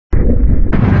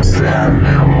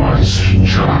family wants to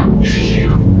talk to you.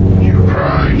 You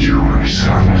pride your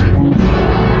something.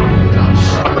 Without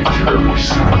solitude, we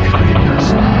simultaneous.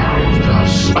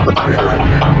 Without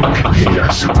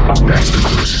yes, that's the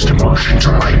closest emotion to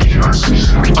liking us. Yes,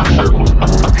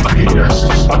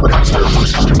 that's the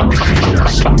closest emotion.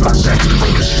 Yes, that's the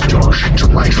closest emotion to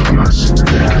liking us.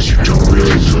 Because you don't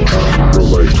really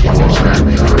relate to us.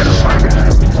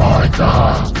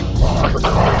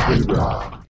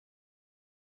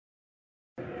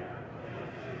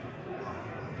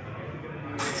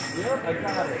 Yep, I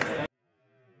got it.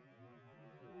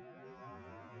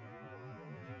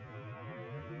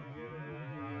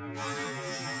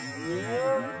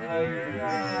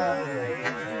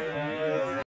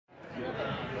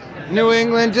 New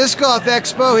England Disc Golf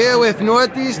Expo here with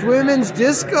Northeast Women's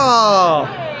Disc Golf.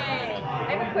 I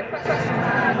have a quick question. Do you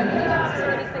have like meetups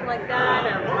or anything like that?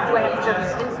 Do I have to go to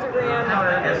Instagram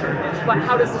or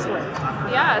how does this work?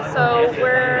 Yeah, so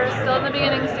we're still in the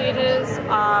beginning stages.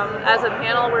 As a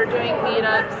panel, we're doing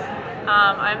meetups.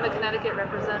 I'm the Connecticut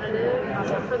representative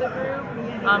for the group,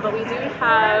 but we do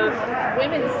have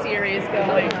women's series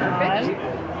going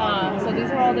on. So these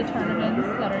are all the tournaments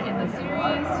that are in the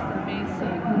series for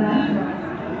basic.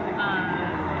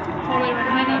 Totally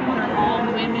recommended. They're all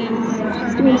women.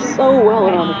 She's doing so well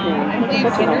around the team.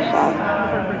 Such a nice shot.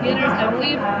 For beginners, I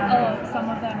believe some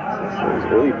of them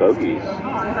are early bogeys.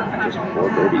 Just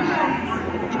 4 birdies.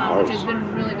 Which has been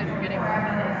really good for getting more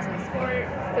into the sport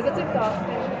because it's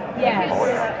exhausting. Yeah,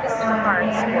 this is a hard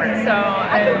sport. So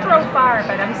I can throw far,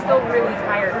 but I'm still really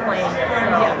tired playing it.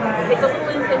 So it's a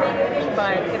little intimidating,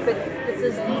 but if this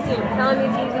is easy, I'm telling you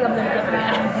it's easy, I'm going to give it a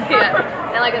shot.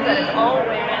 Yeah, and like I said, it's all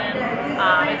women.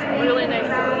 It's really nice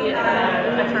to be in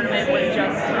a tournament with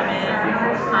just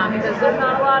women because there's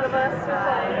not a lot of us who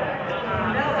play.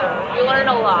 So you learn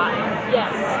a lot.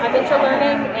 Yes, I'm into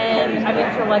learning and I'm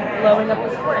into like blowing up the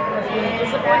sport because we need to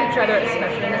support each other,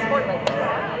 especially in a sport like this.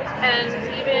 And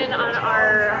even on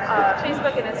our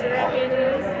Facebook and Instagram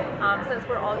pages, since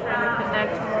we're all trying to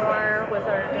connect more with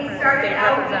our different state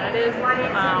representatives,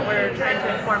 we're trying to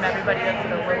inform everybody that's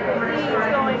the local leagues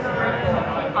going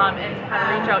on and kind of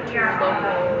reach out to your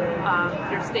local,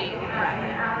 your state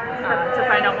to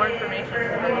find out more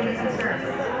information.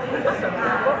 Awesome.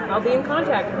 Well, I'll be in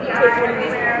contact. Will you take one of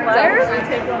these flyers? So,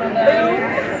 take one of those.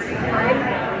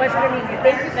 Pleasure to meet you.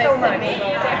 Thank you so much.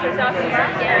 Thanks for stopping by.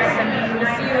 And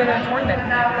we'll see you in a tournament.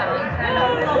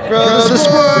 Rose the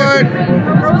sport!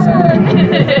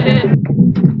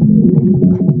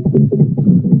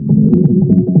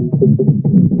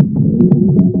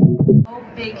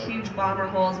 Big, huge bomber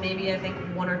holes, maybe I think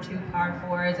 1 or 2 par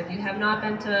 4s. If you have not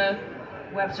been to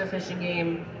Webster Fishing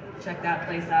Game, check that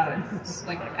place out. It's just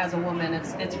like, as a woman,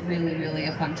 it's really, really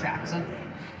a fun track. So,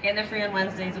 and they're free on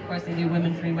Wednesdays. Of course, they do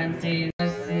Women Free Wednesdays.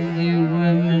 They do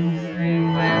Women Free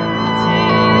Wednesdays.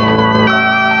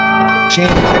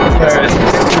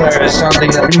 There's something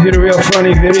that you hit a real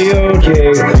funny video.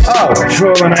 Okay. Oh,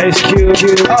 throw an ice cube.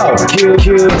 Oh, cube.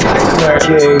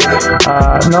 Okay.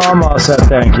 No, I'm all set.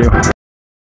 Thank you.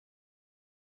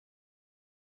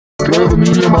 Do I have a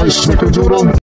medium ice snickerdoodle?